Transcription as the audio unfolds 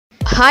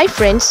Hi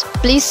friends,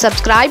 please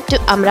subscribe to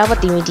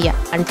Amaravathi Media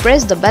and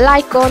press the bell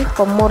icon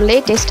for more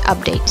latest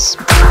updates.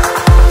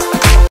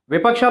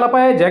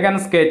 విపక్షాలపై Jagan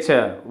sketch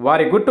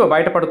వారి గుట్టు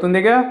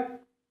బయటపడుతుందిగా.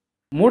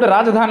 3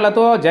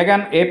 రాజధానులతో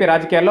Jagan AP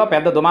రాజకీయాల్లో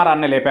పెద్ద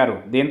దుమారాన్ని లేపారు.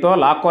 దీంతో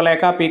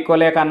లాక్కోలేక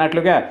పీక్కోలేక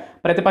అన్నట్లుగా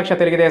ప్రతిపక్ష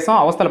తెలుగుదేశం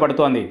అవస్థలు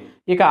పడుతోంది.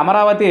 ఇక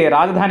అమరావతి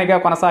రాజధానిగా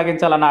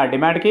కొనసాగించాలన్న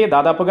డిమాండ్కి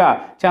దాదాపుగా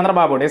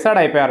చంద్రబాబు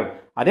డిసైడ్ అయిపోయారు.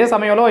 అదే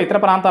సమయంలో ఇతర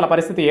ప్రాంతాల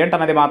పరిస్థితి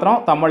ఏంటన్నది మాత్రం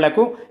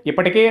తమ్ముళ్లకు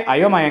ఇప్పటికీ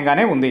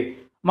అయోమయంగానే ఉంది.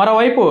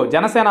 మరోవైపు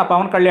జనసేన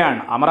పవన్ కళ్యాణ్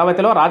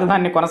అమరావతిలో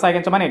రాజధానిని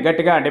కొనసాగించమని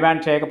గట్టిగా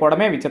డిమాండ్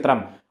చేయకపోవడమే విచిత్రం.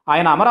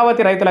 ఆయన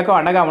అమరావతి రైతులకు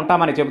అండగా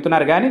ఉంటామని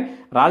చెబుతున్నారు కానీ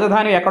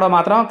రాజధాని ఎక్కడో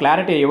మాత్రం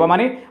క్లారిటీ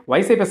ఇవ్వమని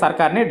వైసీపీ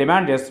సర్కార్ని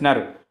డిమాండ్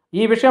చేస్తున్నారు.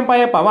 ఈ విషయంపై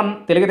పవన్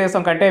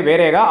తెలుగుదేశం కంటే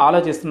వేరేగా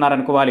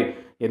ఆలోచిస్తున్నారనుకోవాలి.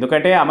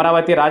 ఎందుకంటే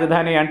అమరావతి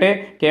రాజధాని అంటే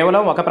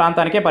కేవలం ఒక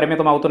ప్రాంతానికే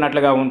పరిమితం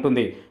అవుతున్నట్లుగా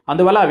ఉంటుంది.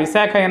 అందువల్ల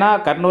విశాఖ అయినా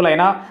కర్నూలు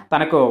అయినా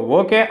తనకు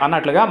ఓకే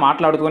అన్నట్లుగా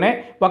మాట్లాడుతూనే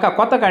ఒక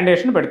కొత్త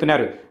కండిషన్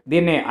పెడుతున్నారు.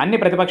 దీన్ని అన్ని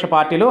ప్రతిపక్ష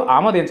పార్టీలు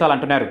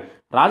ఆమోదించాలంటున్నారు.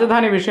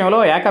 రాజధాని విషయంలో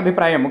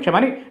ఏకాభిప్రాయం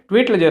ముఖ్యమని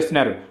ట్వీట్లు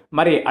చేస్తున్నారు.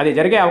 మరి అది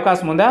జరిగే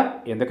అవకాశం ఉందా?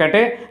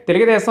 ఎందుకంటే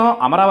తెలుగుదేశం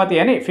అమరావతి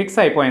అని ఫిక్స్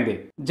అయిపోయింది.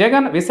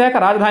 జగన్ విశాఖ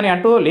రాజధాని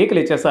అంటూ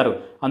లీకులు ఇచ్చేశారు.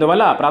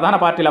 అందువల్ల ప్రధాన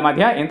పార్టీల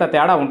మధ్య ఇంత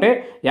తేడా ఉంటే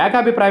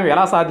ఏకాభిప్రాయం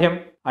ఎలా సాధ్యం?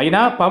 అయినా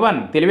పవన్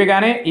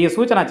తెలివిగానే ఈ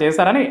సూచన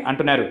చేశారని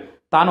అంటున్నారు.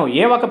 తాను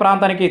ఏ ఒక్క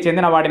ప్రాంతానికి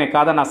చెందిన వాడిని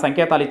కాదన్న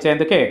సంకేతాలు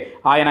ఇచ్చేందుకే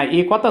ఆయన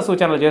ఈ కొత్త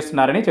సూచనలు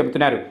చేస్తున్నారని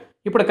చెబుతున్నారు.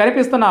 ఇప్పుడు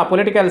కనిపిస్తున్న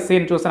పొలిటికల్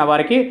సీన్ చూసిన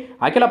వారికి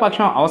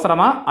అఖిలపక్షం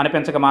అవసరమా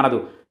అనిపించక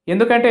మానదు.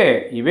 ఎందుకంటే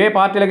ఇవే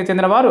పార్టీలకు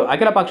చెందిన వారు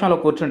అఖిలపక్షంలో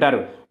కూర్చుంటారు.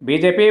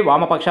 బీజేపీ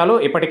వామపక్షాలు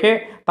ఇప్పటికే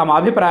తమ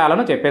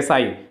అభిప్రాయాలను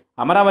చెప్పేశాయి.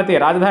 అమరావతి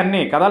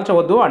రాజధానిని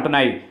కదల్చవద్దు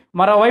అంటున్నాయి.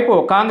 మరోవైపు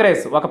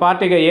కాంగ్రెస్ ఒక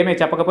పార్టీగా ఏమీ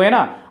చెప్పకపోయినా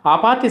ఆ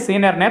పార్టీ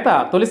సీనియర్ నేత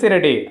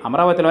తులసిరెడ్డి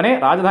అమరావతిలోనే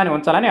రాజధాని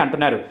ఉంచాలని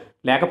అంటున్నారు.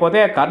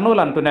 లేకపోతే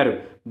కర్నూలు అంటున్నారు.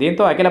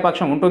 దీంతో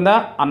అఖిలపక్షం ఉంటుందా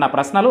అన్న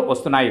ప్రశ్నలు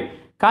వస్తున్నాయి.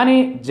 కానీ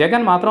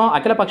జగన్ మాత్రం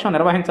అఖిలపక్షం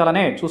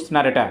నిర్వహించాలనే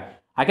చూస్తున్నారట.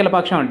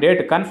 అఖిలపక్షం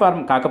డేట్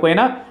కన్ఫర్మ్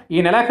కాకపోయినా ఈ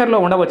నెలాఖరులో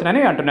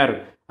ఉండవచ్చునని అంటున్నారు.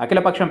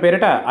 అఖిలపక్షం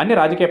పేరిట అన్ని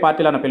రాజకీయ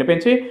పార్టీలను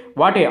పిలిపించి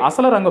వాటి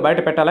అసలు రంగు బయట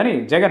పెట్టాలని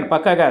జగన్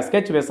పక్కాగా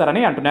స్కెచ్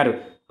వేశారని అంటున్నారు.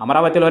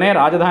 అమరావతిలోనే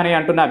రాజధాని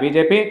అంటున్న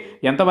బీజేపీ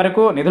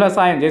ఎంతవరకు నిధుల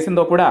సాయం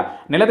చేసిందో కూడా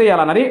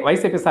నిలదీయాలన్నది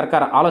వైసీపీ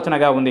సర్కార్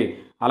ఆలోచనగా ఉంది.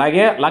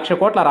 అలాగే 1,00,000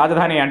 కోట్ల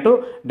రాజధాని అంటూ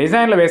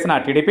డిజైన్లు వేసిన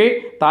టీడీపీ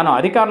తాను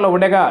అధికారంలో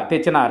ఉండగా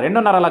తెచ్చిన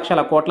 2.5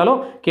 లక్షల కోట్లలో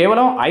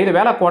కేవలం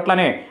 5,000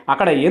 కోట్లనే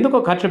అక్కడ ఎందుకు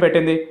ఖర్చు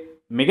పెట్టింది?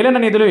 మిగిలిన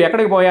నిధులు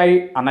ఎక్కడికి పోయాయి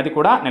అన్నది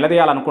కూడా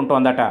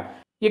నిలదీయాలనుకుంటోందట.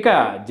 ఇక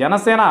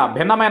జనసేన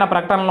భిన్నమైన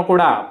ప్రకటనలను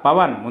కూడా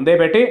పవన్ ముందే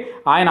పెట్టి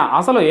ఆయన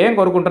అసలు ఏం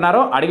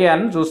కోరుకుంటున్నారో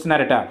అడిగేయాలని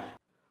చూస్తున్నారట.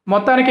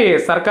 మొత్తానికి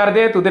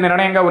సర్కార్దే తుది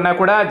నిర్ణయంగా ఉన్నా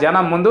కూడా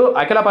జనం ముందు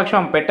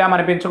అఖిలపక్షం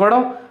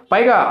పెట్టామనిపించుకోవడం,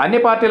 పైగా అన్ని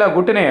పార్టీల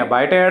గుట్టుని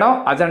బయటేయడం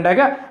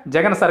అజెండాగా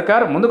జగన్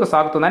సర్కార్ ముందుకు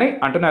సాగుతుందని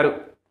అంటున్నారు.